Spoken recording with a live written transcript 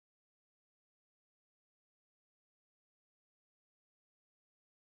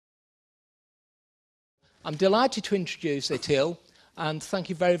I'm delighted to introduce Itiel, and thank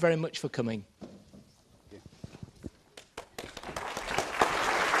you very, very much for coming.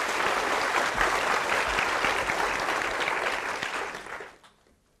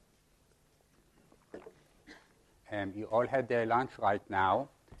 You all had their lunch right now,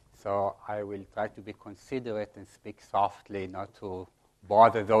 so I will try to be considerate and speak softly, not to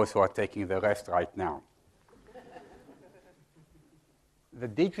bother those who are taking the rest right now. The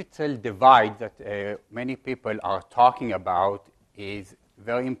digital divide that many people are talking about is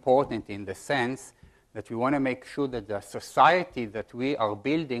very important in the sense that we want to make sure that the society that we are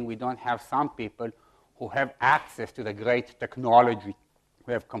building, we don't have some people who have access to the great technology,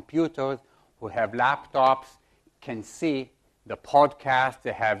 who have computers, who have laptops, can see the podcast,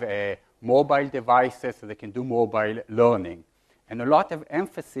 they have mobile devices, so they can do mobile learning. And a lot of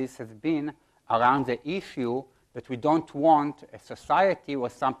emphasis has been around the issue that we don't want a society where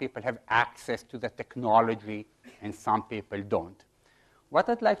some people have access to the technology and some people don't. What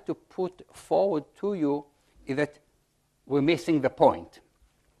I'd like to put forward to you is that we're missing the point.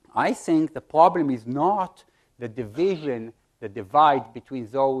 I think the problem is not the division, the divide between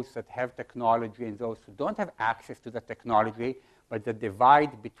those that have technology and those who don't have access to the technology, but the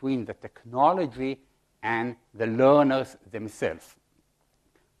divide between the technology and the learners themselves.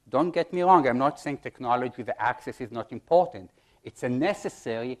 Don't get me wrong, I'm not saying technology, the access is not important. It's a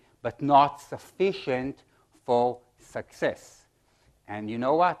necessary but not sufficient for success. And you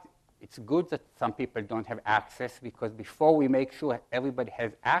know what? It's good that some people don't have access, because before we make sure everybody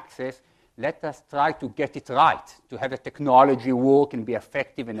has access, let us try to get it right, to have the technology work and be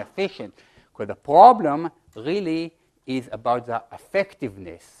effective and efficient. Because the problem really is about the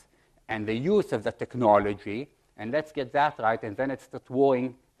effectiveness and the use of the technology, and let's get that right, and then let's start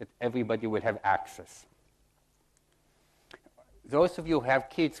worrying that everybody will have access. Those of you who have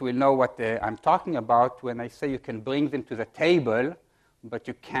kids will know what I'm talking about when I say you can bring them to the table, but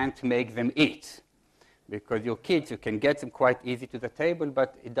you can't make them eat. Because your kids, you can get them quite easy to the table,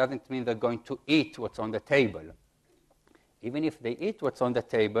 but it doesn't mean they're going to eat what's on the table. Even if they eat what's on the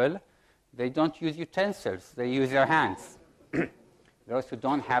table, they don't use utensils, they use their hands. Those who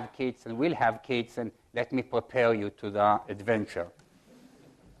don't have kids and will have kids, and let me prepare you to the adventure.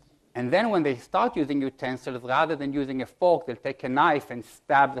 And then when they start using utensils, rather than using a fork, they'll take a knife and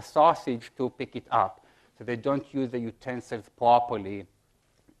stab the sausage to pick it up. So they don't use the utensils properly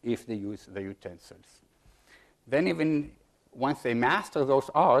if they use the utensils. Then even once they master those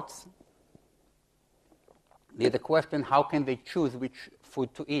arts, there's the question, how can they choose which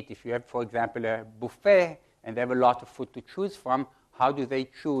food to eat? If you have, for example, a buffet and they have a lot of food to choose from, how do they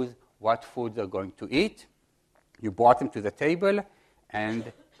choose what food they're going to eat? You brought them to the table,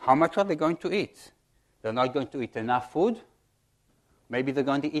 and how much are they going to eat? They're not going to eat enough food. Maybe they're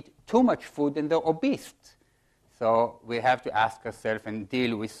going to eat too much food and they're obese. So we have to ask ourselves and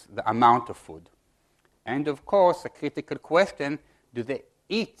deal with the amount of food. And of course, a critical question, do they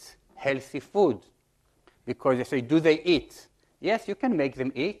eat healthy food? Because they say, do they eat? Yes, you can make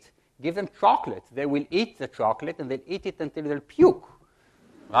them eat. Give them chocolate. They will eat the chocolate and they'll eat it until they'll puke,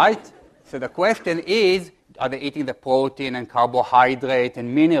 right? So the question is, are they eating the protein and carbohydrate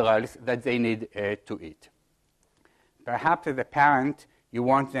and minerals that they need to eat? Perhaps as a parent, you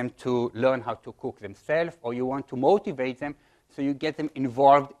want them to learn how to cook themselves, or you want to motivate them, so you get them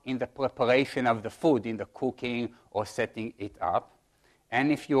involved in the preparation of the food, in the cooking or setting it up.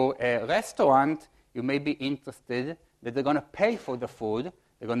 And if you're a restaurant, you may be interested that they're going to pay for the food,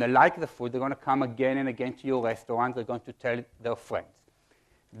 they're going to like the food, they're going to come again and again to your restaurant, they're going to tell their friends.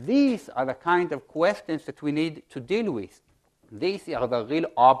 These are the kind of questions that we need to deal with. These are the real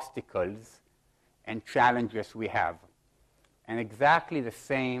obstacles and challenges we have. And exactly the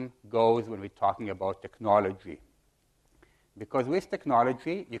same goes when we're talking about technology. Because with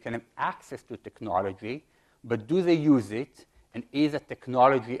technology, you can have access to technology, but do they use it, and is the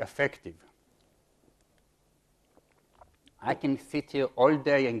technology effective? I can sit here all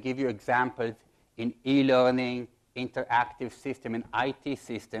day and give you examples in e-learning, interactive systems, and IT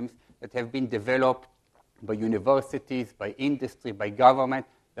systems that have been developed by universities, by industry, by government,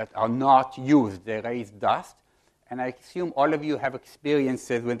 that are not used. They raise dust. And I assume all of you have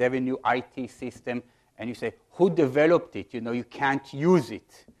experiences when they have a new IT system, and you say, who developed it? You know, you can't use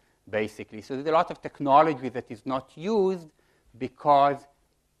it, basically. So there's a lot of technology that is not used because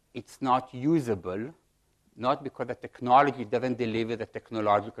it's not usable, not because the technology doesn't deliver the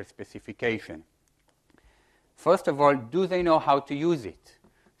technological specification. First of all, do they know how to use it?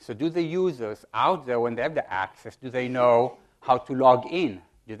 So do the users out there, when they have the access, do they know how to log in?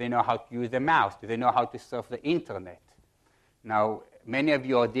 Do they know how to use the mouse? Do they know how to surf the internet? Now, many of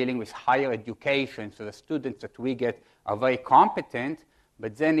you are dealing with higher education, so the students that we get are very competent,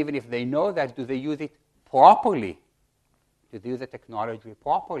 but then even if they know that, do they use it properly? Do they use the technology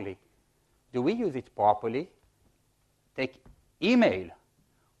properly? Do we use it properly? Take email.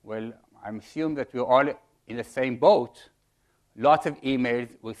 Well, I assume that we're all in the same boat. Lots of emails,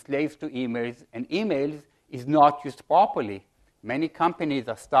 we're slaves to emails, and emails is not used properly. Many companies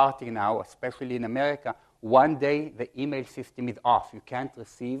are starting now, especially in America, one day the email system is off. You can't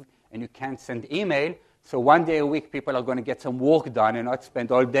receive and you can't send email, so one day a week people are going to get some work done and not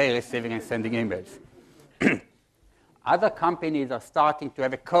spend all day receiving and sending emails. Other companies are starting to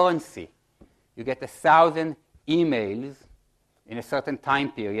have a currency. You get 1,000 emails in a certain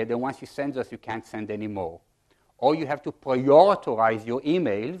time period, and once you send those, you can't send any more. Or you have to prioritize your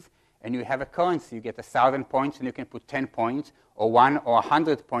emails, and you have a currency. You get 1,000 points, and you can put 10 points, or 1 or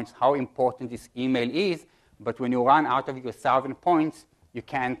 100 points, how important this email is. But when you run out of your 1,000 points, you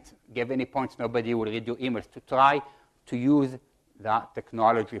can't give any points. Nobody will read your emails. To try to use that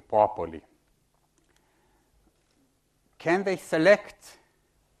technology properly. Can they select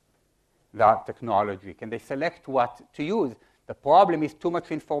that technology? Can they select what to use? The problem is too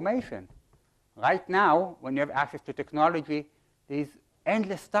much information. Right now, when you have access to technology, there's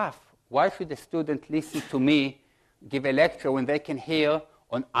endless stuff. Why should a student listen to me give a lecture when they can hear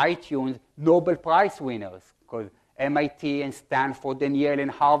on iTunes Nobel Prize winners? Because MIT and Stanford and Yale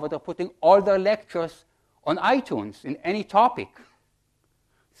and Harvard are putting all their lectures on iTunes in any topic.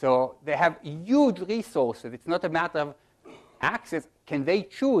 So they have huge resources. It's not a matter of access. Can they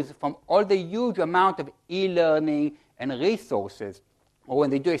choose from all the huge amount of e-learning and resources? Or when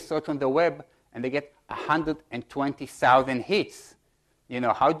they do a search on the web and they get 120,000 hits,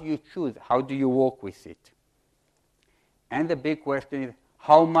 how do you choose? How do you work with it? And the big question is,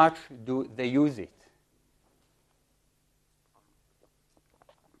 how much do they use it?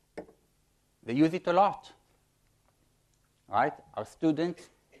 They use it a lot, right? Our students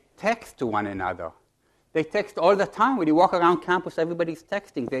text to one another. They text all the time. When you walk around campus, everybody's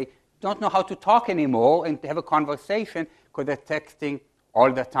texting. They don't know how to talk anymore and have a conversation because they're texting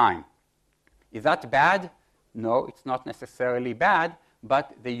all the time. Is that bad? No, it's not necessarily bad,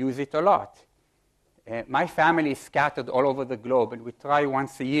 but they use it a lot. My family is scattered all over the globe, and we try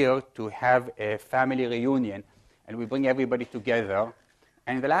once a year to have a family reunion, and we bring everybody together.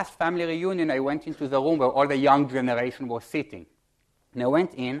 And in the last family reunion, I went into the room where all the young generation was sitting. And I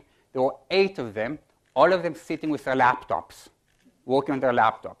went in, there were 8 of them, all of them sitting with their laptops, working on their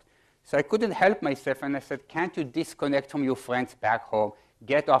laptops. So I couldn't help myself, and I said, can't you disconnect from your friends back home,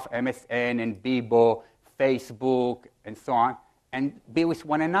 get off MSN and Bebo, Facebook, and so on, and be with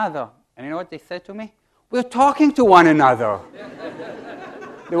one another? And you know what they said to me? We're talking to one another.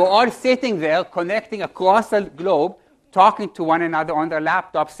 They were all sitting there, connecting across the globe, talking to one another on their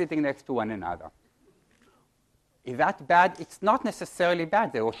laptops, sitting next to one another. Is that bad? It's not necessarily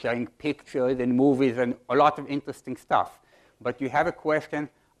bad. They were sharing pictures and movies and a lot of interesting stuff. But you have a question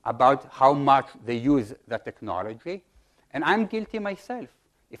about how much they use the technology. And I'm guilty myself.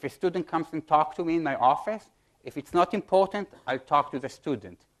 If a student comes and talks to me in my office, if it's not important, I'll talk to the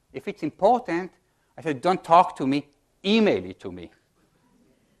student. If it's important, I said, don't talk to me, email it to me.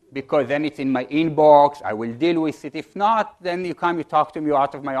 Because then it's in my inbox, I will deal with it. If not, then you talk to me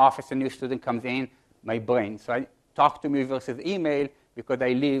out of my office, a new student comes in, my brain. So I talk to me versus email because I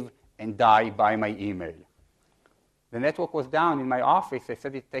live and die by my email. The network was down in my office. I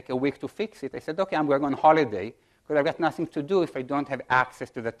said it'd take a week to fix it. I said, okay, I'm going on holiday because I've got nothing to do if I don't have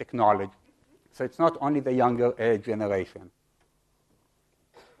access to the technology. So it's not only the younger generation.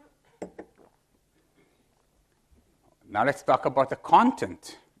 Now let's talk about the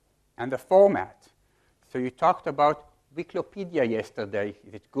content and the format. So you talked about Wikipedia yesterday.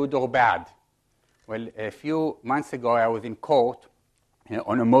 Is it good or bad? Well, a few months ago, I was in court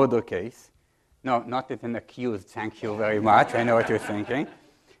on a murder case. No, not as an accused. Thank you very much. I know what you're thinking.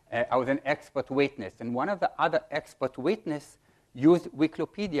 I was an expert witness. And one of the other expert witnesses used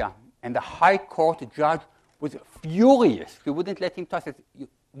Wikipedia. And the high court judge was furious. She wouldn't let him touch it.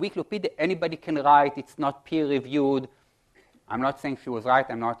 Wikipedia, anybody can write. It's not peer-reviewed. I'm not saying she was right.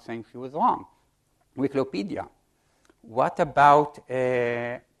 I'm not saying she was wrong. Wikipedia. What about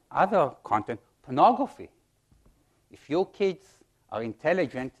other content? Pornography. If your kids are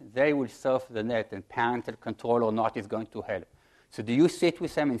intelligent, they will surf the net, and parental control or not is going to help. So do you sit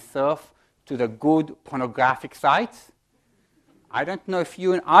with them and surf to the good pornographic sites? I don't know if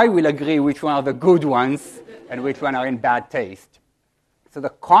you and I will agree which one are the good ones and which one are in bad taste. So the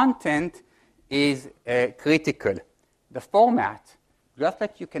content is critical. The format, just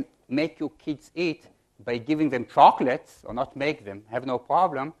like you can make your kids eat, by giving them chocolates, or not make them, have no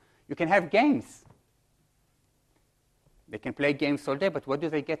problem, you can have games. They can play games all day, but what do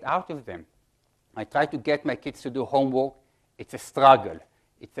they get out of them? I try to get my kids to do homework. It's a struggle.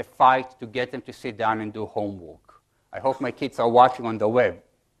 It's a fight to get them to sit down and do homework. I hope my kids are watching on the web.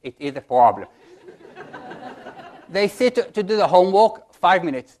 It is a problem. They sit to do the homework, 5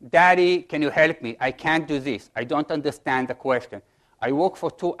 minutes. Daddy, can you help me? I can't do this. I don't understand the question. I work for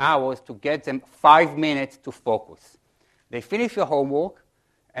 2 hours to get them 5 minutes to focus. They finish the homework,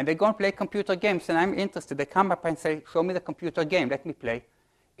 and they go and play computer games, and I'm interested. They come up and say, show me the computer game. Let me play.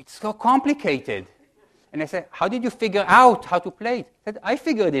 It's so complicated. And I said, how did you figure out how to play it? I said, I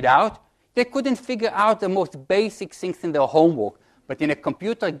figured it out. They couldn't figure out the most basic things in their homework. But in a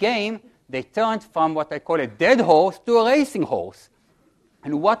computer game, they turned from what I call a dead horse to a racing horse.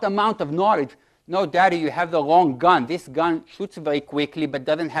 And what amount of knowledge? No, Daddy, you have the wrong gun. This gun shoots very quickly but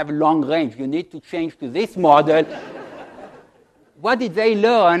doesn't have long range. You need to change to this model. What did they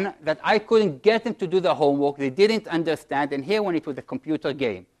learn that I couldn't get them to do the homework? They didn't understand. And here when it was a computer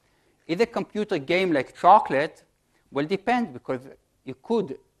game. Is a computer game like chocolate? Well, depends, because you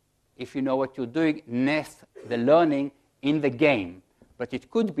could, if you know what you're doing, nest the learning in the game. But it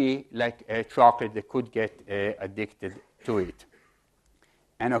could be like a chocolate. They could get addicted to it.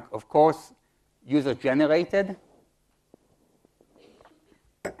 And of course, user-generated.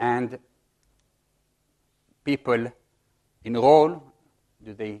 And people enroll.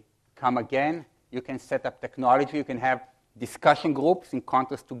 Do they come again? You can set up technology. You can have discussion groups in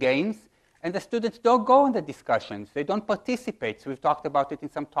contrast to games. And the students don't go in the discussions. They don't participate. So we've talked about it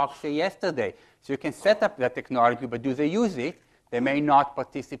in some talks here yesterday. So you can set up the technology, but do they use it? They may not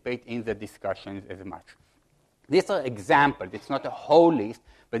participate in the discussions as much. These are examples. It's not a whole list,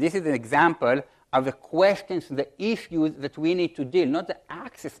 but this is an example of the questions, the issues that we need to deal, not the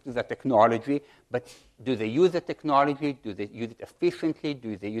access to the technology, but do they use the technology? Do they use it efficiently?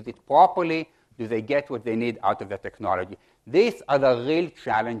 Do they use it properly? Do they get what they need out of the technology? These are the real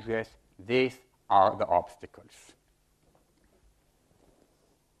challenges. These are the obstacles.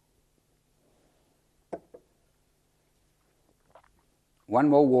 One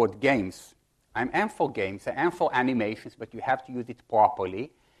more word, games. I am for games. I am for animations, but you have to use it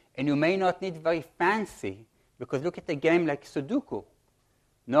properly. And you may not need very fancy, because look at a game like Sudoku.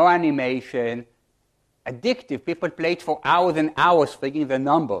 No animation, addictive. People play it for hours and hours figuring the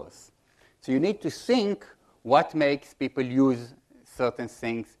numbers. So you need to think what makes people use certain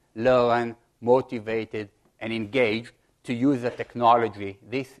things, learn, motivated, and engaged to use the technology.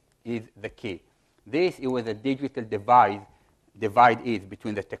 This is the key. This is where the digital divide is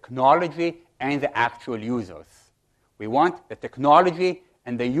between the technology and the actual users. We want the technology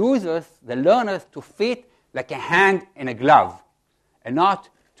and the users, the learners, to fit like a hand in a glove and not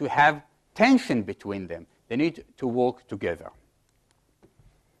to have tension between them. They need to work together.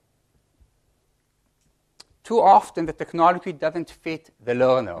 Too often, the technology doesn't fit the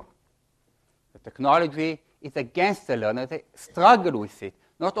learner. The technology is against the learner. They struggle with it,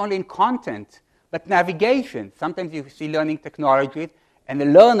 not only in content, but navigation. Sometimes you see learning technologies, and the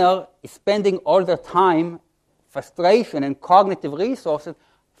learner is spending all the time, frustration and cognitive resources,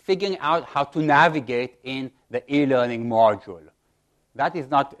 figuring out how to navigate in the e-learning module. That is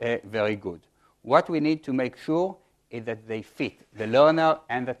not very good. What we need to make sure is that they fit. The learner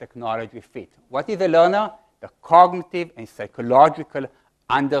and the technology fit. What is the learner? The cognitive and psychological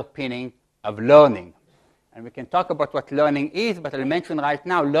underpinning of learning. And we can talk about what learning is, but I'll mention right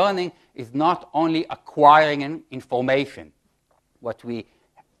now, learning is not only acquiring information, what we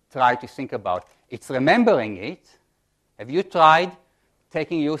try to think about. It's remembering it. Have you tried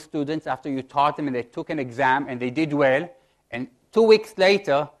taking your students after you taught them and they took an exam and they did well, and 2 weeks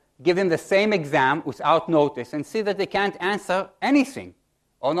later, give them the same exam without notice and see that they can't answer anything,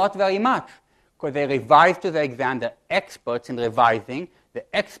 or not very much, because they revised to the exam. They're experts in revising. They're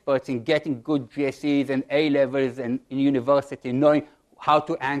experts in getting good GCSEs and A-levels and in university, knowing how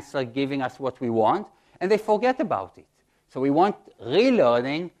to answer, giving us what we want, and they forget about it. So we want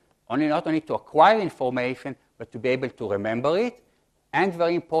relearning, not only to acquire information, but to be able to remember it, and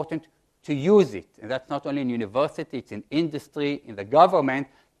very important, to use it. And that's not only in university, it's in industry, in the government,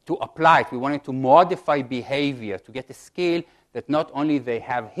 to apply it. We wanted to modify behavior, to get a skill that not only they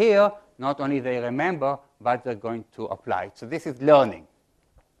have here, not only they remember, but they're going to apply it. So this is learning.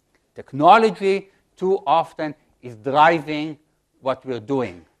 Technology, too often, is driving what we're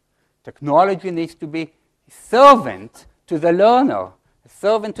doing. Technology needs to be servant to the learner, a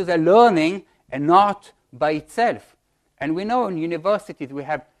servant to the learning, and not by itself. And we know in universities we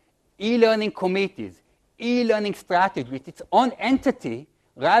have e-learning committees, e-learning strategy with its own entity,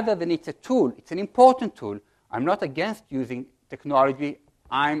 rather than it's a tool. It's an important tool. I'm not against using technology.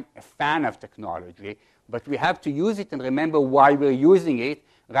 I'm a fan of technology. But we have to use it and remember why we're using it.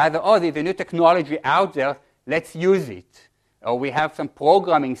 Rather, oh, there's a new technology out there. Let's use it. Or we have some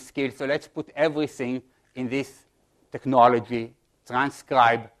programming skills, so let's put everything in this technology,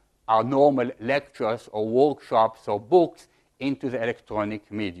 transcribe our normal lectures or workshops or books into the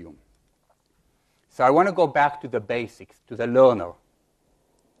electronic medium. So I want to go back to the basics, to the learner.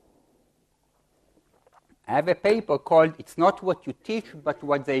 I have a paper called It's Not What You Teach, but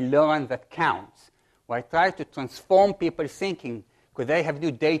What They Learn That Counts, where I try to transform people's thinking, because they have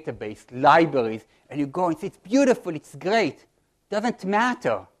new database, libraries, and you go and say, it's beautiful, it's great. Doesn't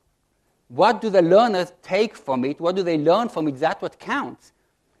matter. What do the learners take from it? What do they learn from it? That's what counts.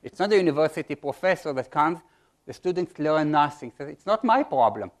 It's not the university professor that comes. The students learn nothing. So it's not my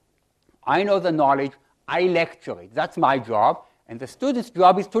problem. I know the knowledge. I lecture it. That's my job. And the student's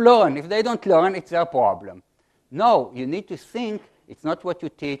job is to learn. If they don't learn, it's their problem. No, you need to think. It's not what you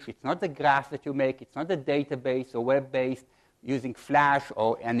teach. It's not the graph that you make. It's not the database or web-based using Flash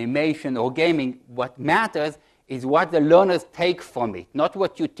or animation or gaming. What matters is what the learners take from it. Not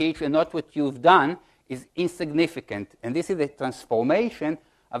what you teach and not what you've done is insignificant. And this is a transformation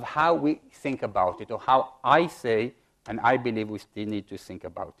of how we think about it, or how I say and I believe we still need to think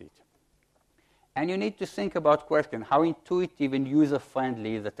about it. And you need to think about questions. How intuitive and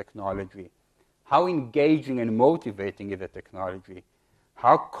user-friendly is the technology? How engaging and motivating is the technology?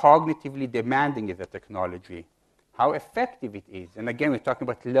 How cognitively demanding is the technology? How effective it is. And again, we're talking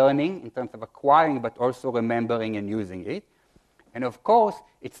about learning in terms of acquiring, but also remembering and using it. And of course,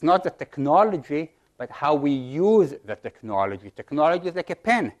 it's not the technology, but how we use the technology. Technology is like a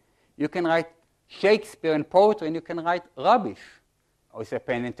pen. You can write Shakespeare and poetry, and you can write rubbish with a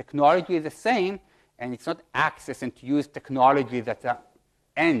pen. And technology is the same, and it's not access and to use technology that's the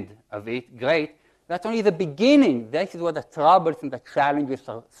end of it. Great. That's only the beginning. This is where the troubles and the challenges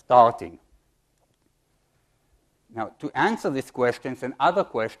are starting. Now, to answer these questions and other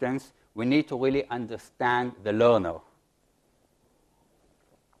questions, we need to really understand the learner.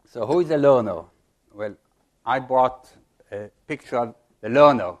 So who is the learner? Well, I brought a picture of the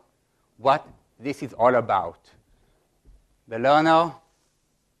learner, what this is all about. The learner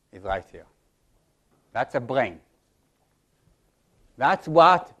is right here. That's a brain. That's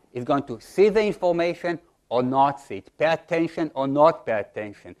what is going to see the information or not see it, pay attention or not pay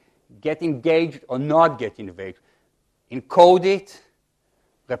attention, get engaged or not get engaged, encode it,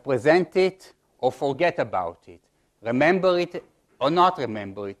 represent it, or forget about it, remember it or not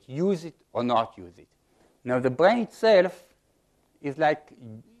remember it, use it or not use it. Now, the brain itself is like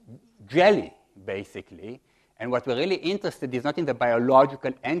jelly, basically, and what we're really interested in is not in the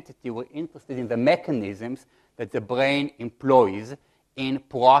biological entity, we're interested in the mechanisms that the brain employs in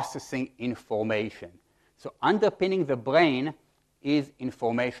processing information. So underpinning the brain is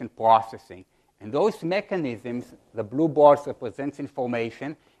information processing. And those mechanisms, the blue bars represents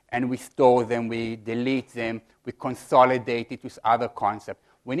information, and we store them, we delete them, we consolidate it with other concepts.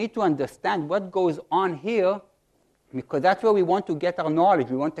 We need to understand what goes on here, because that's where we want to get our knowledge.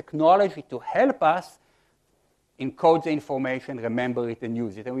 We want technology to help us encode the information, remember it, and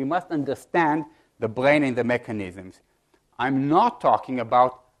use it. And we must understand the brain and the mechanisms. I'm not talking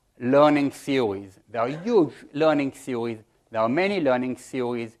about learning theories. There are huge learning theories. There are many learning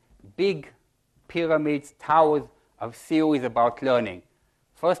theories, big pyramids, towers of theories about learning.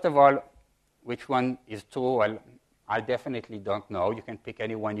 First of all, which one is true? Well, I definitely don't know. You can pick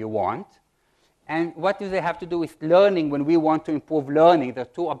any one you want. And what do they have to do with learning when we want to improve learning? They're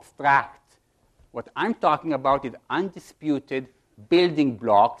too abstract. What I'm talking about is undisputed building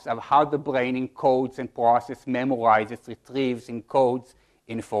blocks of how the brain encodes and processes, memorizes, retrieves, encodes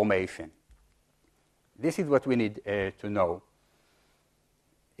information. This is what we need to know.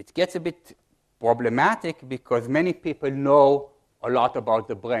 It gets a bit problematic because many people know a lot about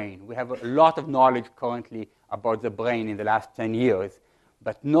the brain. We have a lot of knowledge currently about the brain in the last 10 years.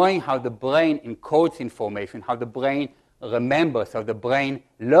 But knowing how the brain encodes information, how the brain remembers, how the brain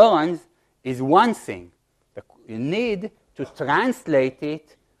learns is one thing. You need to translate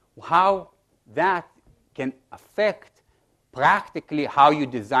it, how that can affect practically how you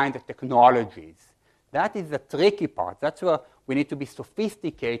design the technologies. That is the tricky part. That's where we need to be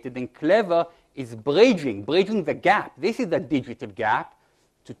sophisticated and clever, is bridging the gap. This is the digital gap,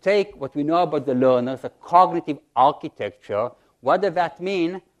 to take what we know about the learners, a cognitive architecture. What does that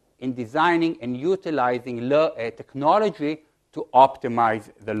mean in designing and utilizing technology to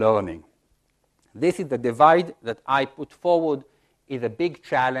optimize the learning? This is the divide that I put forward. Is a big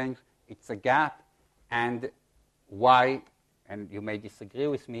challenge. It's a gap. And why and you may disagree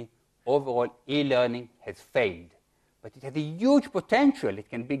with me, overall e-learning has failed. But it has a huge potential. It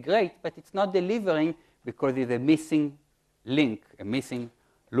can be great, but it's not delivering because there's a missing link, a missing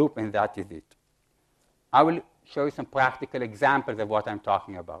loop, and that is it. I will show you some practical examples of what I'm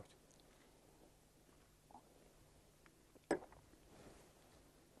talking about.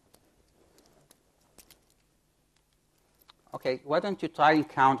 Okay, why don't you try and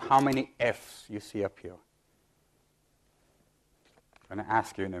count how many F's you see up here? I'm going to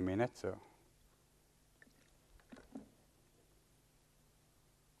ask you in a minute. So,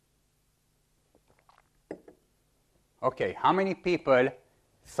 okay, how many people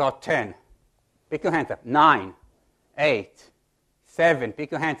saw 10? Pick your hands up. 9, 8, 7.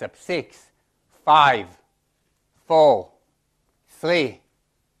 Pick your hands up. 6, 5, 4, 3,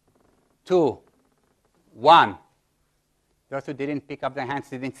 2, 1. Those who didn't pick up their hands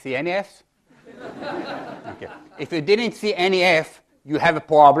didn't see any F's? Okay. If you didn't see any F, you have a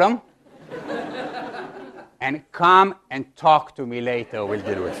problem. And come and talk to me later. We'll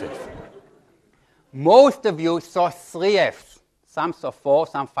deal with it. Most of you saw 3 F's. Some saw 4,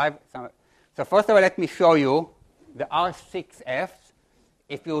 some 5. So first of all, let me show you. There are 6 F's.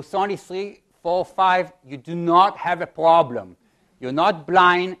 If you saw only 3, 4, 5, you do not have a problem. You're not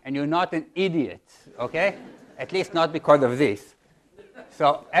blind and you're not an idiot. Okay? At least not because of this.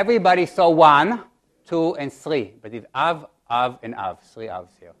 So everybody saw 1, 2, and 3. But it's Av, and Av. 3 Avs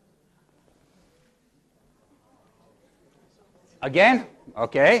here. Again?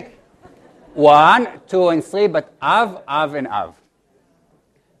 Okay. 1, 2, and 3, but Av, and Av.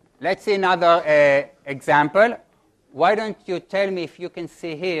 Let's see another example. Why don't you tell me if you can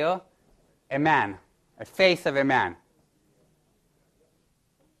see here a man, a face of a man.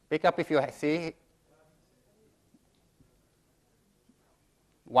 Pick up if you see.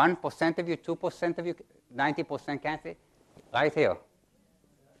 1% of you, 2% of you, 90% can't see? Right here.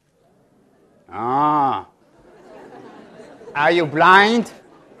 Ah. Are you blind?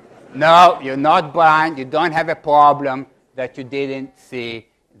 No, you're not blind. You don't have a problem that you didn't see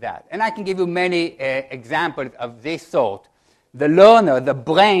that. And I can give you many examples of this sort. The learner, the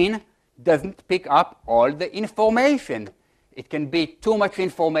brain, doesn't pick up all the information. It can be too much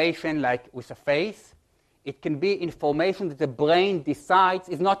information, like with a face. It can be information that the brain decides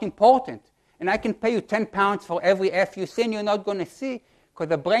is not important. And I can pay you £10 for every F you see, and you're not going to see, because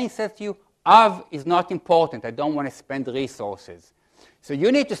the brain says to you, Av is not important. I don't want to spend resources. So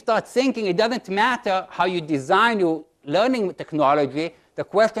you need to start thinking it doesn't matter how you design your learning technology. The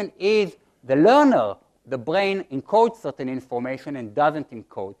question is the learner, the brain encodes certain information and doesn't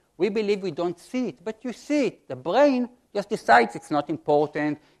encode. We believe we don't see it, but you see it. The brain just decides it's not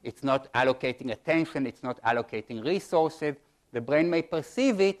important, it's not allocating attention, it's not allocating resources. The brain may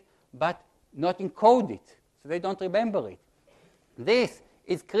perceive it, but not encode it, so they don't remember it. This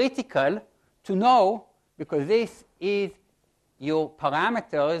is critical to know, because this is your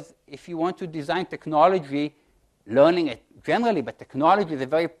parameters if you want to design technology, learning it generally, but technology is a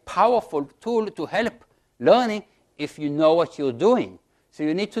very powerful tool to help learning if you know what you're doing. So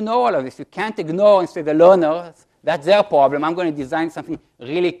you need to know all of this. You can't ignore and say the learners, that's their problem. I'm going to design something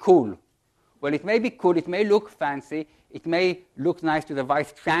really cool. Well, it may be cool. It may look fancy. It may look nice to the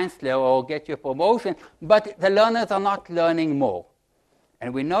vice chancellor or get you a promotion, but the learners are not learning more.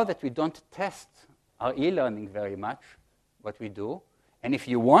 And we know that we don't test our e-learning very much, what we do. And if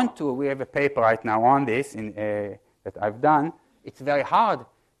you want to, we have a paper right now on this that I've done. It's very hard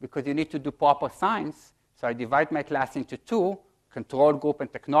because you need to do proper science. So I divide my class into 2, control group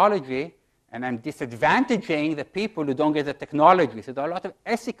and technology, and I'm disadvantaging the people who don't get the technology. So there are a lot of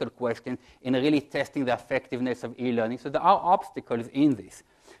ethical questions in really testing the effectiveness of e-learning. So there are obstacles in this.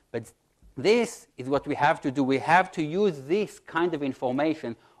 But this is what we have to do. We have to use this kind of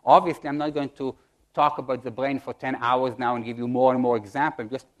information. Obviously, I'm not going to talk about the brain for 10 hours now and give you more and more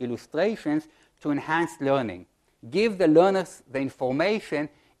examples, just illustrations to enhance learning. Give the learners the information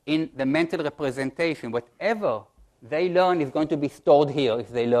in the mental representation. Whatever they learn is going to be stored here if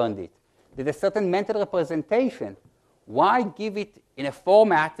they learned it. There's a certain mental representation. Why give it in a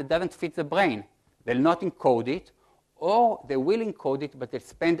format that doesn't fit the brain? They'll not encode it, or they will encode it, but they'll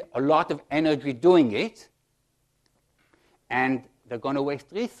spend a lot of energy doing it, and they're going to waste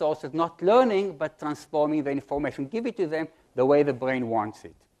resources not learning, but transforming the information. Give it to them the way the brain wants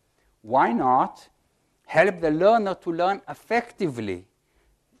it. Why not help the learner to learn effectively?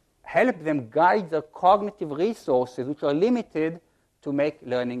 Help them guide their cognitive resources, which are limited, to make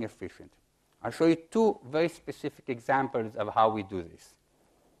learning efficient. I'll show you 2 very specific examples of how we do this.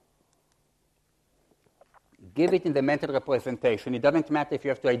 Give it in the mental representation. It doesn't matter if you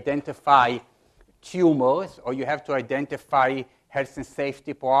have to identify tumors, or you have to identify health and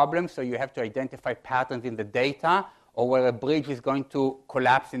safety problems, so you have to identify patterns in the data, or where a bridge is going to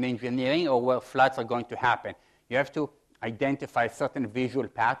collapse in engineering, or where floods are going to happen. You have to identify a certain visual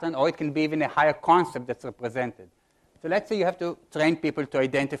pattern, or it can be even a higher concept that's represented. So let's say you have to train people to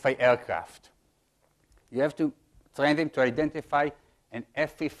identify aircraft. You have to train them to identify an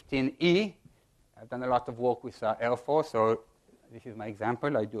F-15E. I've done a lot of work with Air Force, so this is my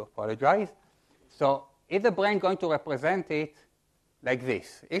example. I do apologize. So is the brain going to represent it like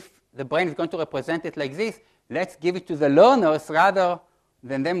this? If the brain is going to represent it like this, let's give it to the learners rather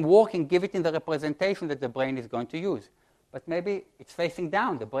than them working, give it in the representation that the brain is going to use. But maybe it's facing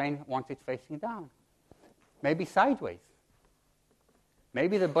down. The brain wants it facing down. Maybe sideways.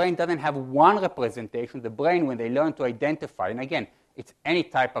 Maybe the brain doesn't have one representation. The brain, when they learn to identify, and again, it's any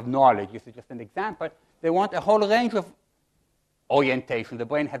type of knowledge. This is just an example. They want a whole range of orientation. The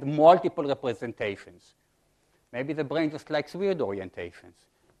brain has multiple representations. Maybe the brain just likes weird orientations.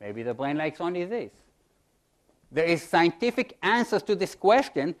 Maybe the brain likes only this. There is scientific answers to this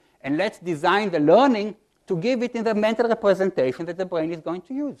question, and let's design the learning to give it in the mental representation that the brain is going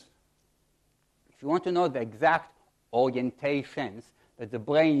to use. If you want to know the exact orientations that the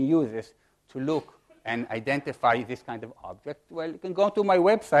brain uses to look and identify this kind of object, well, you can go to my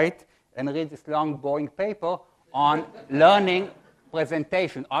website and read this long, boring paper on learning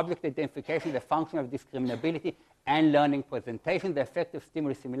presentation, object identification, the function of discriminability, and learning presentation, the effect of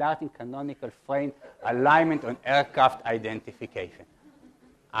stimulus similarity, canonical frame, alignment on aircraft identification.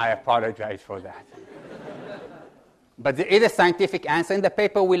 I apologize for that. But there is a scientific answer in the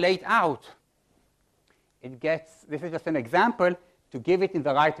paper we laid out. This is just an example to give it in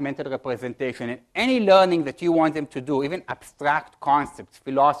the right mental representation. And any learning that you want them to do, even abstract concepts,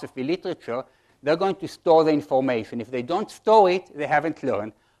 philosophy, literature, they're going to store the information. If they don't store it, they haven't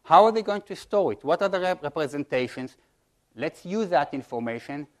learned. How are they going to store it? What are the representations? Let's use that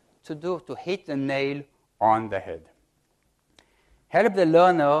information to hit the nail on the head. Help the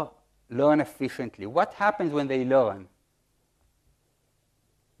learner learn efficiently. What happens when they learn?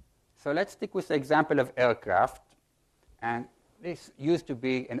 So let's stick with the example of aircraft. And this used to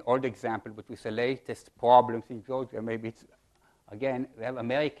be an old example, but with the latest problems in Georgia, maybe it's, again, we have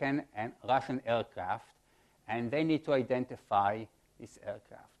American and Russian aircraft, and they need to identify this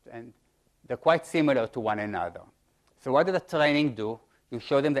aircraft. And they're quite similar to one another. So what does the training do? You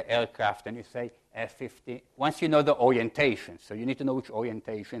show them the aircraft, and you say F-15. Once you know the orientation, so you need to know which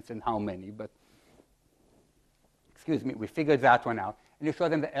orientations and how many, but excuse me, we figured that one out. And you show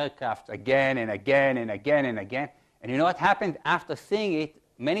them the aircraft again and again and again and again. And you know what happened? After seeing it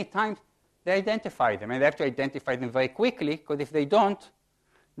many times, they identify them. And they have to identify them very quickly, because if they don't,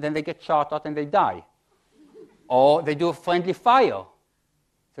 then they get shot at and they die. Or they do a friendly fire.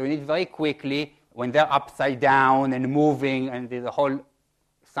 So you need very quickly, when they're upside down and moving, and there's a whole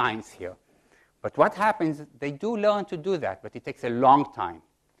science here. But what happens, they do learn to do that, but it takes a long time.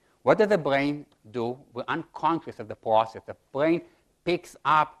 What does the brain do? We're unconscious of the process. The brain picks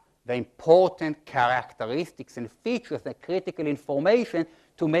up the important characteristics and features, the critical information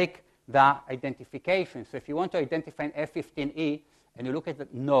to make the identification. So if you want to identify an F-15E and you look at the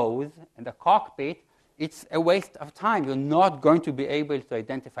nose and the cockpit, it's a waste of time. You're not going to be able to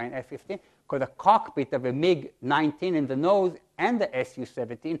identify an F-15 because the cockpit of a MiG-19 in the nose and the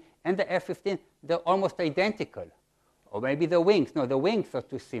Su-17 and the F-15, they're almost identical. Or maybe the wings. No, the wings are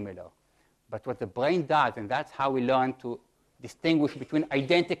too similar. But what the brain does, and that's how we learn to distinguish between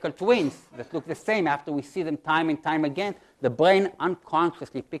identical twins that look the same after we see them time and time again, the brain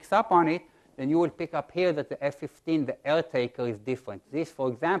unconsciously picks up on it. Then you will pick up here that the F-15, the air taker, is different. This, for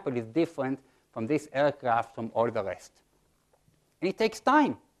example, is different from this aircraft from all the rest. And it takes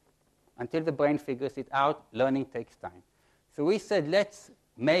time. Until the brain figures it out, learning takes time. So we said, let's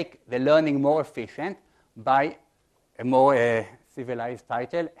make the learning more efficient by a more civilized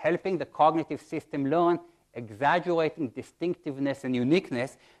title, helping the cognitive system learn, exaggerating distinctiveness and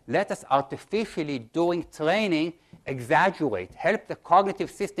uniqueness. Let us artificially, during training, exaggerate, help the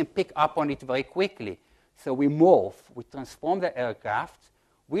cognitive system pick up on it very quickly. So we morph, we transform the aircraft.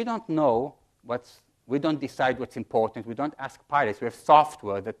 We don't know we don't decide what's important. We don't ask pilots. We have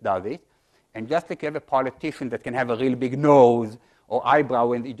software that does it. And just like you have a politician that can have a really big nose or eyebrow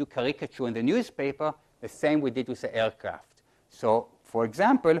when they do caricature in the newspaper, the same we did with the aircraft. So, for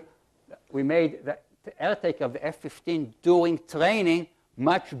example, we made the air taker of the F-15 during training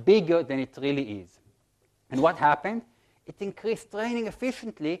much bigger than it really is. And what happened? It increased training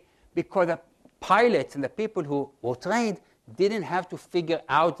efficiently because the pilots and the people who were trained didn't have to figure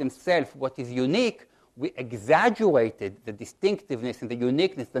out themselves what is unique, we exaggerated the distinctiveness and the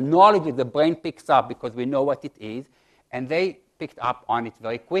uniqueness, the knowledge that the brain picks up because we know what it is, and they picked up on it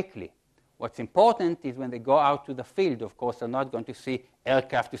very quickly. What's important is when they go out to the field, of course, they're not going to see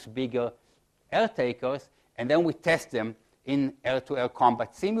aircraft with bigger air takers, and then we test them in air-to-air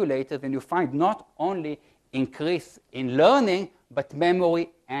combat simulators, and you find not only increase in learning, but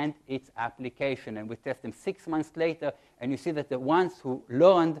memory and its application. And we test them 6 months later, and you see that the ones who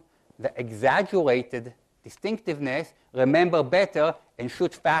learned the exaggerated distinctiveness remember better and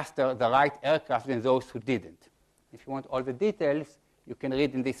shoot faster the right aircraft than those who didn't. If you want all the details, you can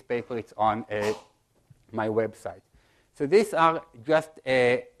read in this paper. It's on my website. So these are just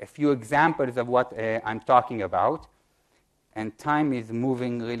a few examples of what I'm talking about. And time is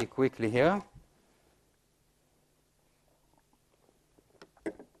moving really quickly here.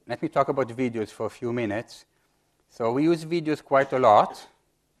 Let me talk about videos for a few minutes. So we use videos quite a lot.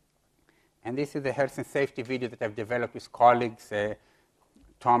 And this is a health and safety video that I've developed with colleagues,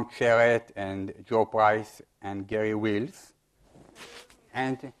 Tom Cherrett and Joe Price and Gary Wills.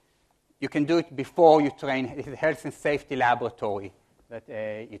 And you can do it before you train. It's a health and safety laboratory that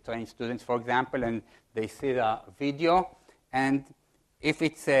you train students, for example, and they see the video. And if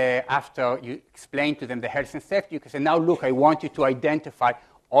it's after you explain to them the health and safety, you can say, now look, I want you to identify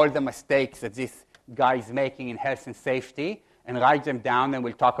all the mistakes that this guy is making in health and safety and write them down, and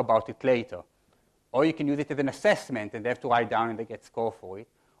we'll talk about it later. Or you can use it as an assessment, and they have to write down and they get score for it.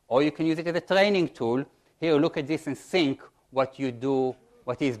 Or you can use it as a training tool. Here, look at this and think what you do,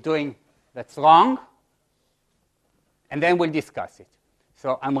 what he's doing that's wrong, and then we'll discuss it.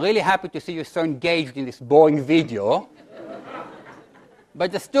 So I'm really happy to see you so engaged in this boring video.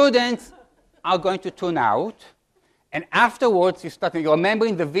 But the students are going to tune out. And afterwards, you remember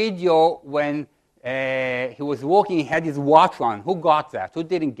in the video when he was walking, he had his watch on. Who got that? Who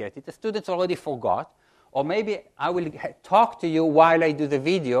didn't get it? The students already forgot. Or maybe I will talk to you while I do the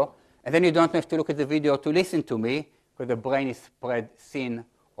video, and then you don't have to look at the video to listen to me, because the brain is spread thin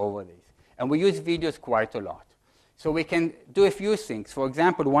over this. And we use videos quite a lot. So we can do a few things. For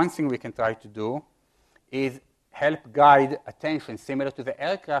example, one thing we can try to do is help guide attention. Similar to the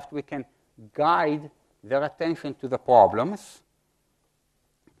aircraft, we can guide their attention to the problems.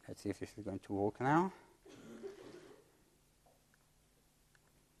 Let's see if this is going to work now.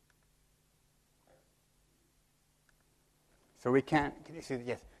 So we can,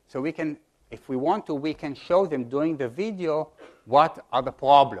 So we can, if we want to, we can show them during the video what are the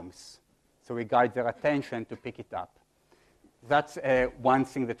problems. So we guide their attention to pick it up. That's one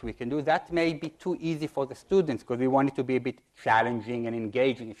thing that we can do. That may be too easy for the students because we want it to be a bit challenging and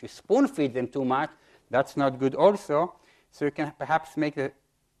engaging. If you spoon feed them too much, that's not good also. So you can perhaps make the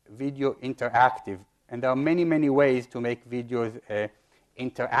video interactive. And there are many, many ways to make videos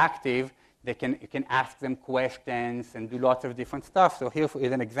interactive. You can ask them questions and do lots of different stuff. So here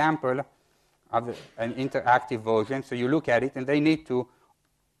is an example of an interactive version. So you look at it, and they need to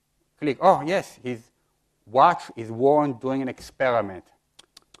click, oh, yes, his watch is worn during an experiment.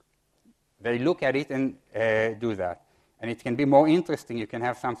 They look at it and do that. And it can be more interesting. You can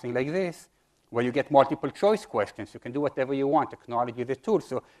have something like this, where you get multiple choice questions. You can do whatever you want. Technology is a tool.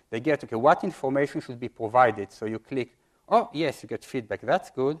 So they get, okay, what information should be provided? So you click, oh, yes, you get feedback. That's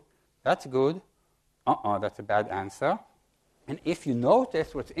good. That's good. That's a bad answer. And if you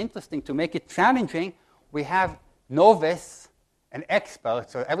notice, what's interesting, to make it challenging, we have novice and expert.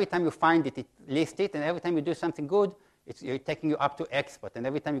 So every time you find it, it lists it. And every time you do something good, you're taking you up to expert. And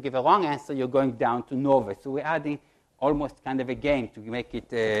every time you give a wrong answer, you're going down to novice. So we're adding almost kind of a game to make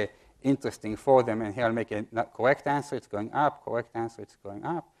it interesting for them. And here I'll make a correct answer. It's going up. Correct answer, it's going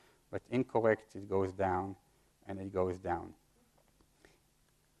up. But incorrect, it goes down. And it goes down.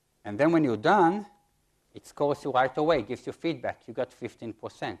 And then when you're done, it scores you right away, gives you feedback. You got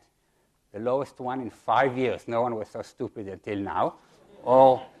 15%. The lowest one in 5 years. No one was so stupid until now.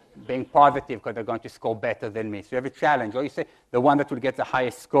 Or being positive because they're going to score better than me. So you have a challenge. Or you say the one that will get the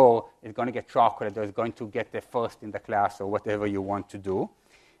highest score is going to get chocolate or is going to get the first in the class or whatever you want to do.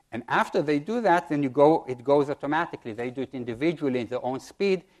 And after they do that, then it goes automatically. They do it individually in their own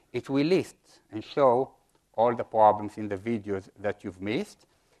speed. It will list and show all the problems in the videos that you've missed.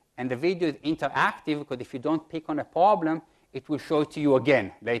 And the video is interactive because if you don't pick on a problem, it will show it to you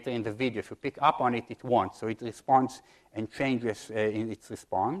again later in the video. If you pick up on it, it won't. So it responds and changes in its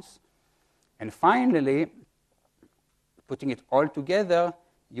response. And finally, putting it all together,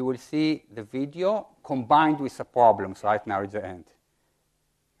 you will see the video combined with the problems right now at the end.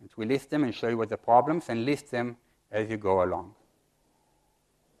 It will list them and show you what the problems and list them as you go along.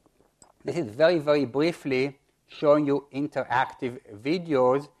 This is very, very briefly showing you interactive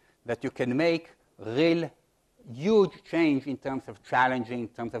videos that you can make real huge change in terms of challenging, in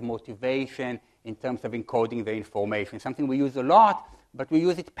terms of motivation, in terms of encoding the information. Something we use a lot, but we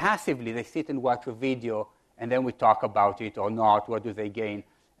use it passively. They sit and watch a video, and then we talk about it or not, what do they gain,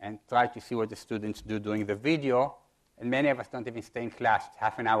 and try to see what the students do during the video. And many of us don't even stay in class. It's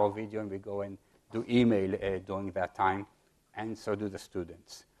half an hour video, and we go and do email during that time, and so do the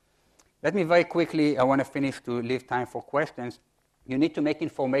students. Let me very quickly, I want to finish to leave time for questions. You need to make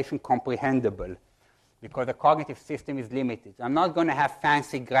information comprehensible, because the cognitive system is limited. I'm not going to have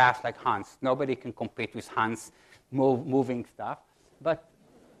fancy graphs like Hans. Nobody can compete with Hans moving stuff. But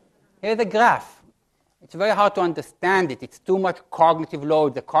here's a graph. It's very hard to understand it. It's too much cognitive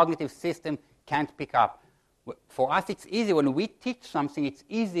load. The cognitive system can't pick up. For us, it's easy. When we teach something, it's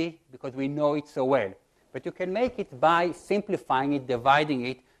easy because we know it so well. But you can make it by simplifying it, dividing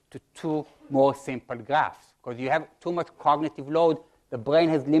it to two more simple graphs. Because you have too much cognitive load, the brain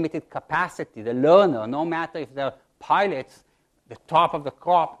has limited capacity. The learner, no matter if they're pilots, the top of the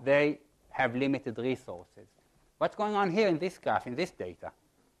crop, they have limited resources. What's going on here in this graph, in this data?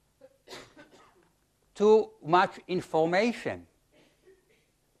 Too much information.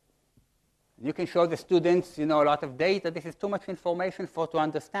 You can show the students, a lot of data. This is too much information to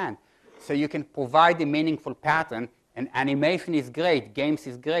understand. So you can provide a meaningful pattern. And animation is great, games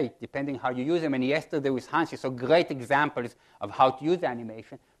is great, depending how you use them. And yesterday with Hans, you saw great examples of how to use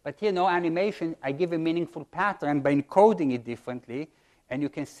animation. But here, no animation, I give a meaningful pattern by encoding it differently. And you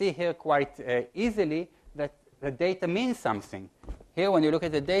can see here quite easily that the data means something. Here, when you look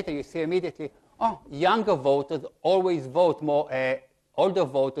at the data, you see immediately, younger voters always vote more, older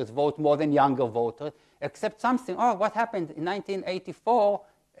voters vote more than younger voters, except something, what happened in 1984,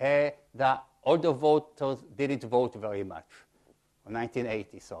 the older voters didn't vote very much. Or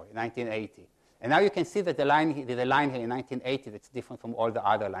 1980. And now you can see that there's a line here in 1980 that's different from all the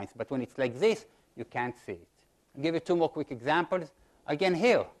other lines. But when it's like this, you can't see it. I'll give you two more quick examples. Again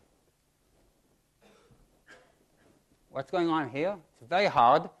here. What's going on here? It's very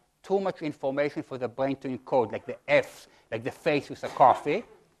hard. Too much information for the brain to encode, like the F's, like the face with a coffee.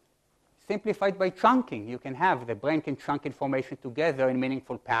 Simplified by chunking. The brain can chunk information together in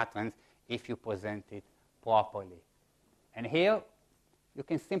meaningful patterns if you present it properly. And here, you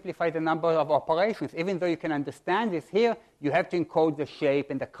can simplify the number of operations. Even though you can understand this, here you have to encode the shape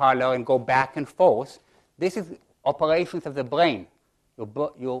and the color and go back and forth. This is operations of the brain.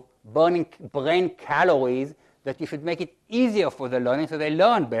 You're burning brain calories that you should make it easier for the learning so they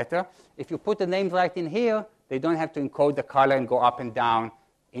learn better. If you put the names right in here, they don't have to encode the color and go up and down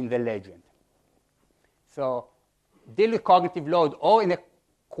in the legend. So deal with cognitive load, or in a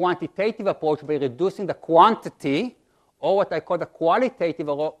quantitative approach by reducing the quantity, or what I call the qualitative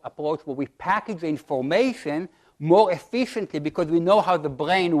approach, where we package the information more efficiently because we know how the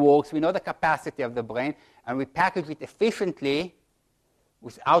brain works, we know the capacity of the brain, and we package it efficiently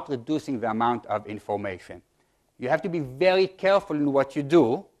without reducing the amount of information. You have to be very careful in what you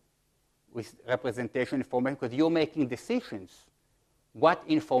do with representation information because you're making decisions what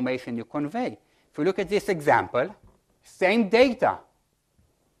information you convey. If you look at this example, same data,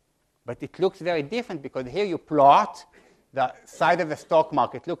 but it looks very different because here you plot the side of the stock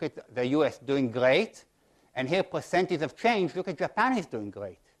market. Look at the US doing great. And here percentage of change. Look at Japan is doing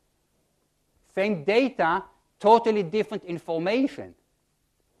great. Same data, totally different information.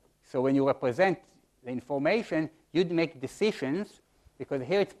 So when you represent the information, you'd make decisions because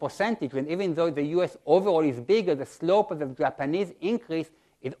here it's percentage. And even though the US overall is bigger, the slope of the Japanese increase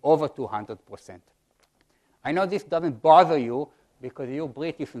is over 200%. I know this doesn't bother you, because you're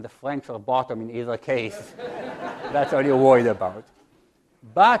British and the French are bottom in either case. That's all you're worried about.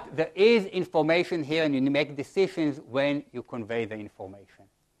 But there is information here, and you make decisions when you convey the information.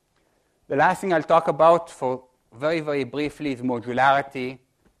 The last thing I'll talk about for very, very briefly is modularity.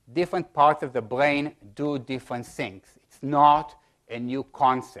 Different parts of the brain do different things. It's not a new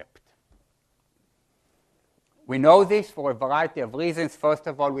concept. We know this for a variety of reasons. First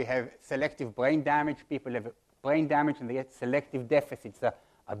of all, we have selective brain damage. People have brain damage and they get selective deficits. The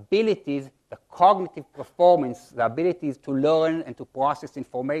abilities, the cognitive performance, the abilities to learn and to process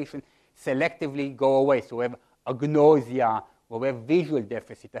information selectively go away. So we have agnosia, where we have visual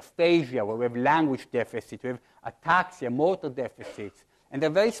deficit, aphasia, where we have language deficit, we have ataxia, motor deficits. And they're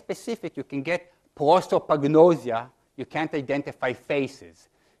very specific. You can get prosopagnosia. You can't identify faces.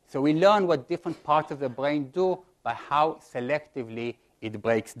 So we learn what different parts of the brain do by how selectively it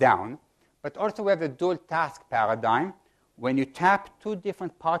breaks down. But also we have the dual task paradigm. When you tap two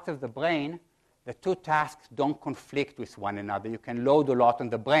different parts of the brain, the two tasks don't conflict with one another. You can load a lot on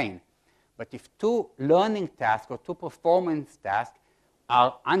the brain. But if two learning tasks or two performance tasks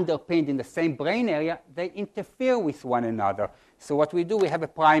are underpinned in the same brain area, they interfere with one another. So what we do, we have a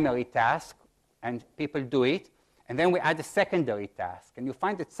primary task, and people do it, and then we add a secondary task. And you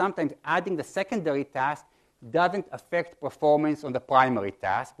find that sometimes adding the secondary task doesn't affect performance on the primary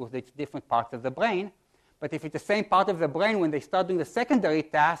task, because it's different parts of the brain. But if it's the same part of the brain, when they start doing the secondary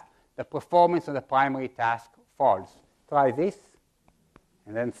task, the performance on the primary task falls. Try this,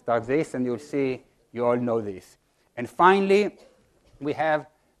 and then start this, and you'll see you all know this. And finally, we have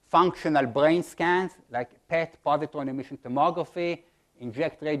functional brain scans, like PET, positron emission tomography,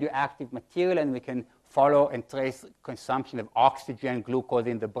 inject radioactive material, and we can follow and trace consumption of oxygen, glucose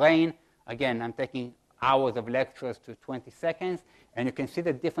in the brain. Again, I'm taking hours of lectures to 20 seconds, and you can see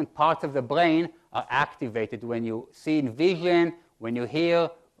that different parts of the brain are activated when you see in vision, when you hear,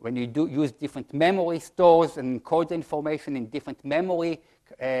 when you use different memory stores and encode the information in different memory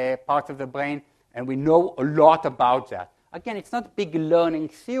parts of the brain, and we know a lot about that. Again, it's not big learning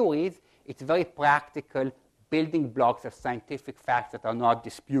theories, it's very practical building blocks of scientific facts that are not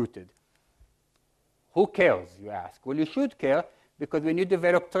disputed. Who cares, you ask? Well, you should care, because when you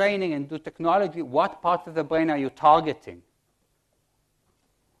develop training and do technology, what parts of the brain are you targeting?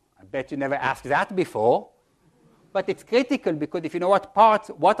 I bet you never asked that before. But it's critical, because if you know what parts,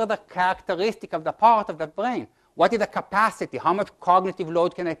 what are the characteristics of the part of the brain? What is the capacity? How much cognitive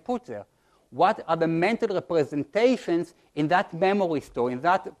load can I put there? What are the mental representations in that memory store, in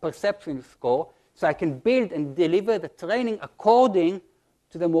that perception score, so I can build and deliver the training according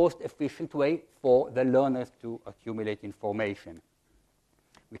to the most efficient way for the learners to accumulate information.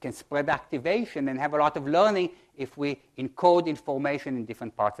 We can spread activation and have a lot of learning if we encode information in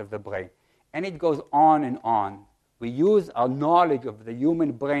different parts of the brain. And it goes on and on. We use our knowledge of the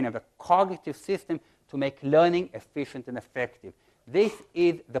human brain, of the cognitive system, to make learning efficient and effective. This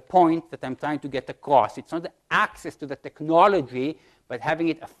is the point that I'm trying to get across. It's not the access to the technology, but having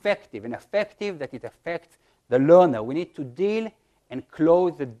it effective, and effective that it affects the learner. We need to deal and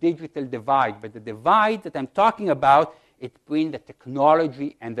close the digital divide. But the divide that I'm talking about is between the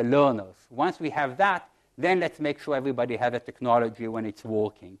technology and the learners. Once we have that, then let's make sure everybody has the technology when it's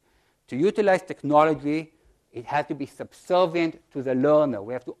working. To utilize technology, it has to be subservient to the learner.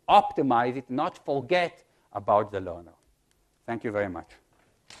 We have to optimize it, not forget about the learner. Thank you very much.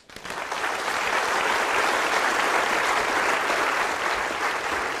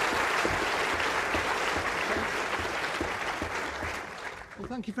 Well,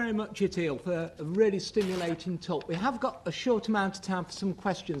 thank you very much, Itiel, for a really stimulating talk. We have got a short amount of time for some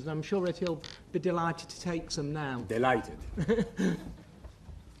questions, and I'm sure Itiel will be delighted to take some now. Delighted.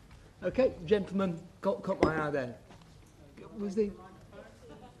 Okay, gentlemen, got my eye there. Was the...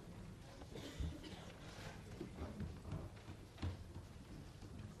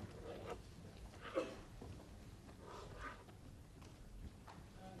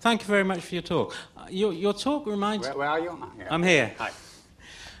 Thank you very much for your talk. Your talk reminds... Where are you? Yeah. I'm here. Hi.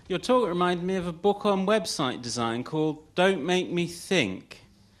 Your talk reminded me of a book on website design called Don't Make Me Think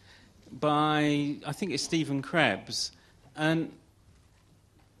by, I think it's Stephen Krebs. And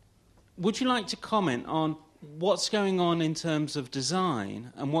would you like to comment on what's going on in terms of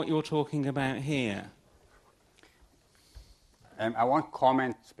design and what you're talking about here? I won't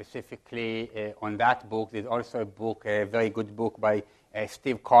comment specifically on that book. There's also a book, a very good book by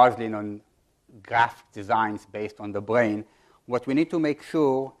Steve Carslin on graphic designs based on the brain. What we need to make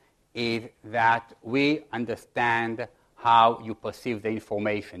sure is that we understand how you perceive the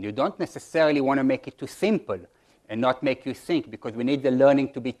information. You don't necessarily want to make it too simple and not make you think, because we need the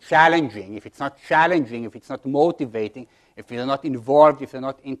learning to be challenging. If it's not challenging, if it's not motivating, if you're not involved, if you're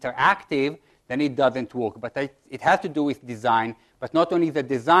not interactive, then it doesn't work. But it has to do with design, but not only the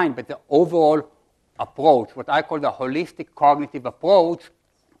design, but the overall approach, what I call the holistic cognitive approach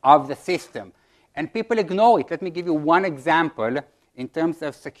of the system. And people ignore it. Let me give you one example in terms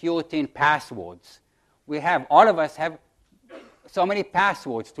of security and passwords. All of us have so many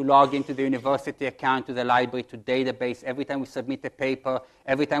passwords to log into the university account, to the library, to database, every time we submit a paper,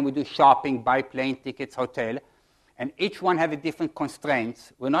 every time we do shopping, buy plane tickets, hotel. And each one has a different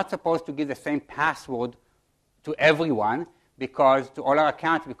constraints. We're not supposed to give the same password to everyone, to all our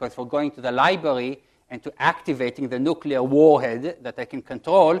accounts, because for going to the library and to activating the nuclear warhead that I can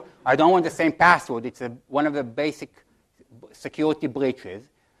control, I don't want the same password. It's one of the basic security breaches.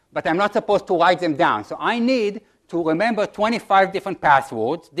 But I'm not supposed to write them down. So I need to remember 25 different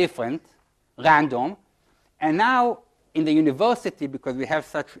passwords, random. And now in the university, because we have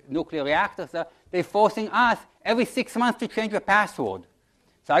such nuclear reactors, they're forcing us every 6 months to change the password.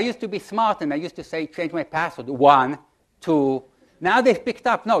 So I used to be smart, and I used to say, change my password, 1, 2. Now they've picked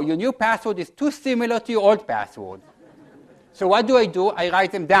up, no, your new password is too similar to your old password. So what do? I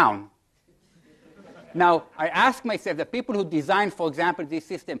write them down. Now, I ask myself, the people who design, for example, this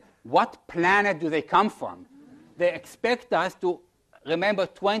system, what planet do they come from? They expect us to remember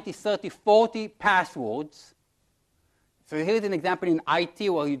 20, 30, 40 passwords. So here's an example in IT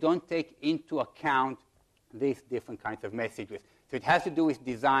where you don't take into account these different kinds of messages. So it has to do with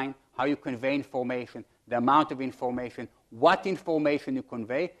design, how you convey information, the amount of information, what information you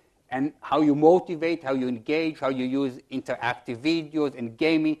convey, and how you motivate, how you engage, how you use interactive videos and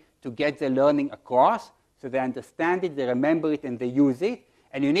gaming to get the learning across. So they understand it, they remember it, and they use it.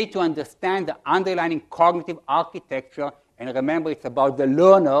 And you need to understand the underlying cognitive architecture, and remember it's about the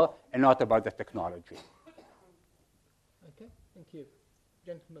learner and not about the technology. Okay, thank you.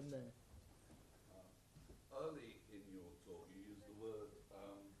 Gentleman there. Early in your talk, you used the word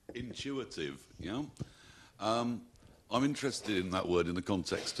intuitive, yeah? I'm interested in that word in the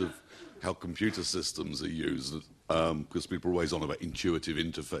context of how computer systems are used, because people are always on about intuitive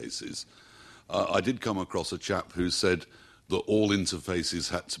interfaces. I did come across a chap who said that all interfaces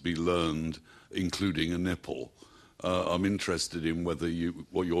had to be learned, including a nipple. I'm interested in what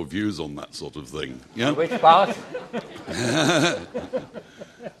your views on that sort of thing. Yeah? Which part?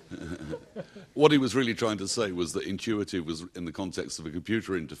 What he was really trying to say was that intuitive was, in the context of a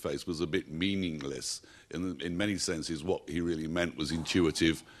computer interface, was a bit meaningless. In many senses, what he really meant was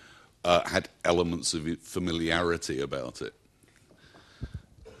intuitive had elements of familiarity about it.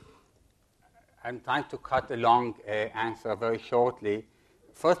 I'm trying to cut a long answer very shortly.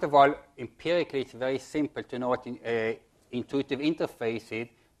 First of all, empirically, it's very simple to know what intuitive interfaces,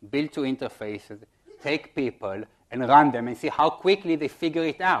 build two interfaces, take people, and run them and see how quickly they figure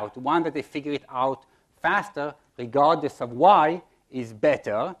it out. One that they figure it out faster, regardless of why, is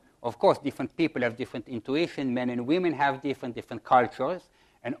better. Of course, different people have different intuition. Men and women have different cultures.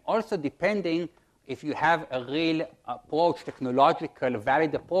 And also depending if you have a real approach, technological,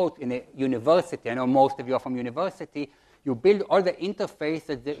 valid approach in a university. I know most of you are from university. You build all the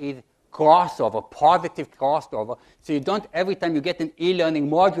interfaces, there is crossover, positive crossover. So you don't, every time you get an e-learning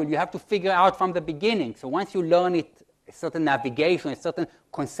module, you have to figure out from the beginning. So once you learn it, a certain navigation, a certain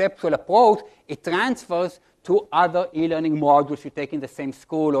conceptual approach, it transfers to other e-learning modules you take in the same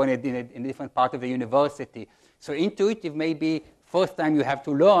school or in a different part of the university. So intuitive may be first time you have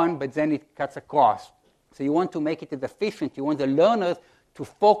to learn, but then it cuts across. So you want to make it as efficient. You want the learners to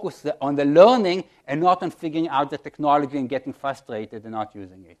focus on the learning and not on figuring out the technology and getting frustrated and not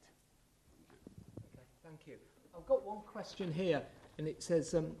using it. Okay, thank you. I've got one question here, and it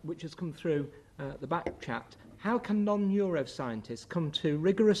says, which has come through the back chat. How can non-neuroscientists come to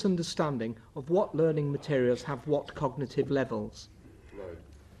rigorous understanding of what learning materials have what cognitive levels?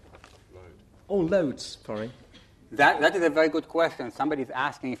 Loads, sorry. That is a very good question. Somebody's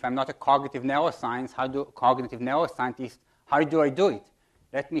asking if I'm not a cognitive neuroscientist, how do I do it?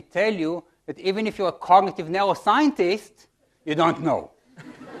 Let me tell you that even if you're a cognitive neuroscientist, you don't know.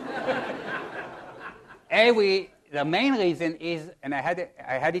 The main reason is, and I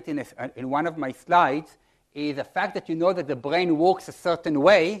had it in one of my slides, is the fact that you know that the brain works a certain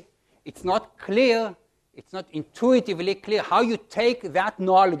way. It's not clear, it's not intuitively clear how you take that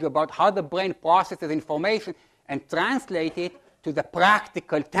knowledge about how the brain processes information and translate it to the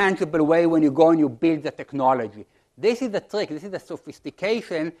practical, tangible way when you go and you build the technology. This is the trick. This is the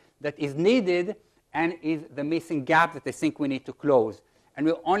sophistication that is needed and is the missing gap that I think we need to close. And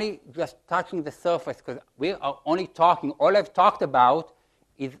we're only just touching the surface because we are only talking, all I've talked about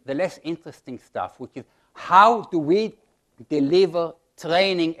is the less interesting stuff, which is how do we deliver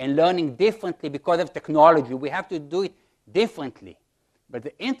training and learning differently because of technology. We have to do it differently. But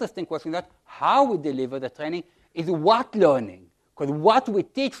the interesting question is not how we deliver the training, is what learning. Because what we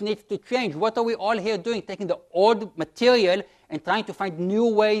teach needs to change. What are we all here doing? Taking the old material and trying to find new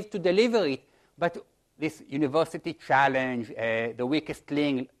ways to deliver it. But this university challenge, the weakest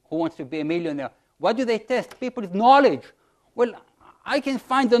link, who wants to be a millionaire, what do they test? People's knowledge. Well, I can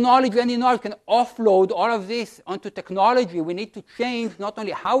find the knowledge, any knowledge, can offload all of this onto technology. We need to change not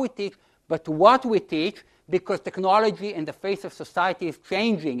only how we teach, but what we teach, because technology in the face of society is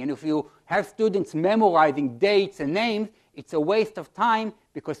changing. And if you have students memorizing dates and names, it's a waste of time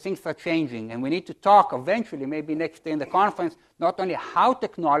because things are changing. And we need to talk eventually, maybe next day in the conference, not only how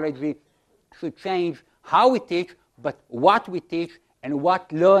technology should change, how we teach, but what we teach and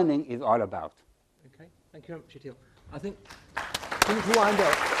what learning is all about. Okay, thank you very much, Itiel. I think we need to wind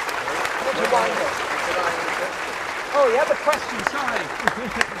up. Oh, you have a question, sorry.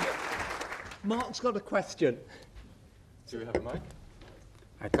 Mark's got a question. Do we have a mic?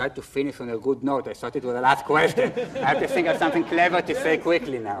 I tried to finish on a good note. I thought it was the last question. I have to think of something clever to say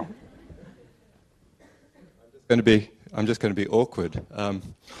quickly now. Going to be I'm just going to be awkward.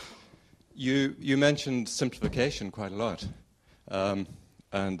 You mentioned simplification quite a lot,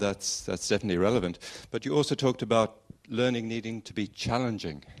 and that's definitely relevant. But you also talked about learning needing to be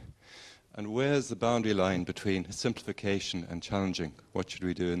challenging. And where's the boundary line between simplification and challenging? What should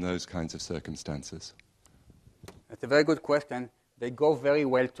we do in those kinds of circumstances? That's a very good question. They go very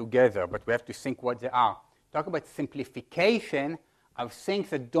well together, but we have to think what they are. Talk about simplification of things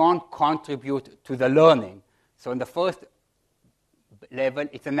that don't contribute to the learning. So in the first level,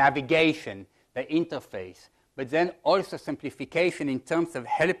 it's a navigation, the interface. But then also simplification in terms of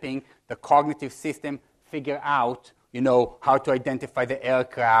helping the cognitive system figure out, how to identify the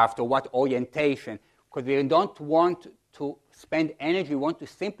aircraft or what orientation. Because we don't want to spend energy. We want to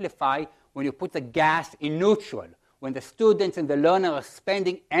simplify when you put the gas in neutral. When the students and the learner are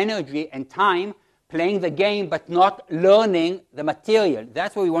spending energy and time playing the game but not learning the material.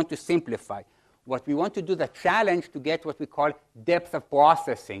 That's what we want to simplify. What we want to do, the challenge to get what we call depth of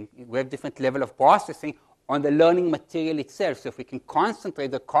processing. We have different level of processing on the learning material itself. So if we can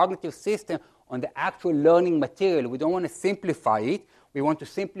concentrate the cognitive system on the actual learning material, we don't want to simplify it. We want to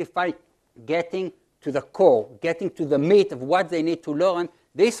simplify getting to the core, getting to the meat of what they need to learn.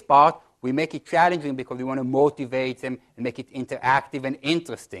 This part, we make it challenging because we want to motivate them and make it interactive and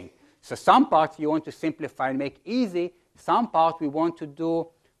interesting. So some parts you want to simplify and make easy. Some parts we want to do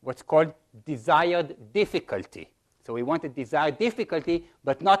what's called desired difficulty. So we want a desired difficulty,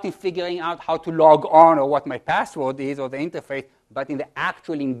 but not in figuring out how to log on or what my password is or the interface, but in the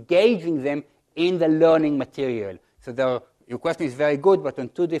actual engaging them in the learning material. So your question is very good, but on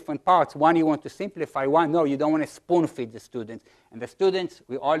two different parts. One, you want to simplify. One, no, you don't want to spoon-feed the students. And the students,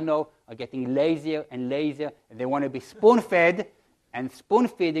 we all know, are getting lazier and lazier, and they want to be spoon-fed, and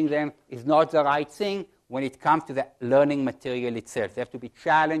spoon-feeding them is not the right thing when it comes to the learning material itself. They have to be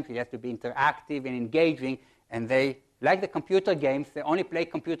challenged, they have to be interactive and engaging, and they, like the computer games, they only play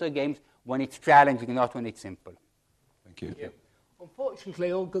computer games when it's challenging, not when it's simple. Thank you. Thank you.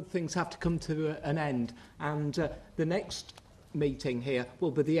 Unfortunately, all good things have to come to an end, and the next meeting here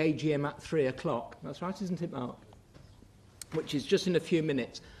will be the AGM at 3 o'clock. That's right, isn't it, Mark? Which is just in a few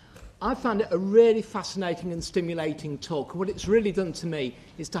minutes. I found it a really fascinating and stimulating talk. What it's really done to me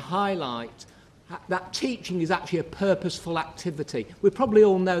is to highlight that teaching is actually a purposeful activity. We probably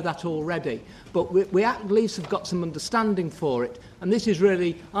all know that already, but we at least have got some understanding for it. And this is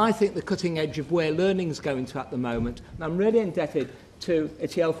really, I think, the cutting edge of where learning's going to at the moment. And I'm really indebted to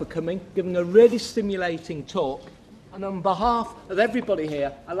Itiel for coming, giving a really stimulating talk. And on behalf of everybody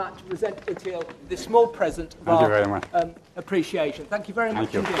here, I'd like to present Itiel this small present of Thank you very much. appreciation. Thank you very much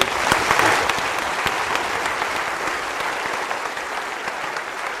Thank you. indeed.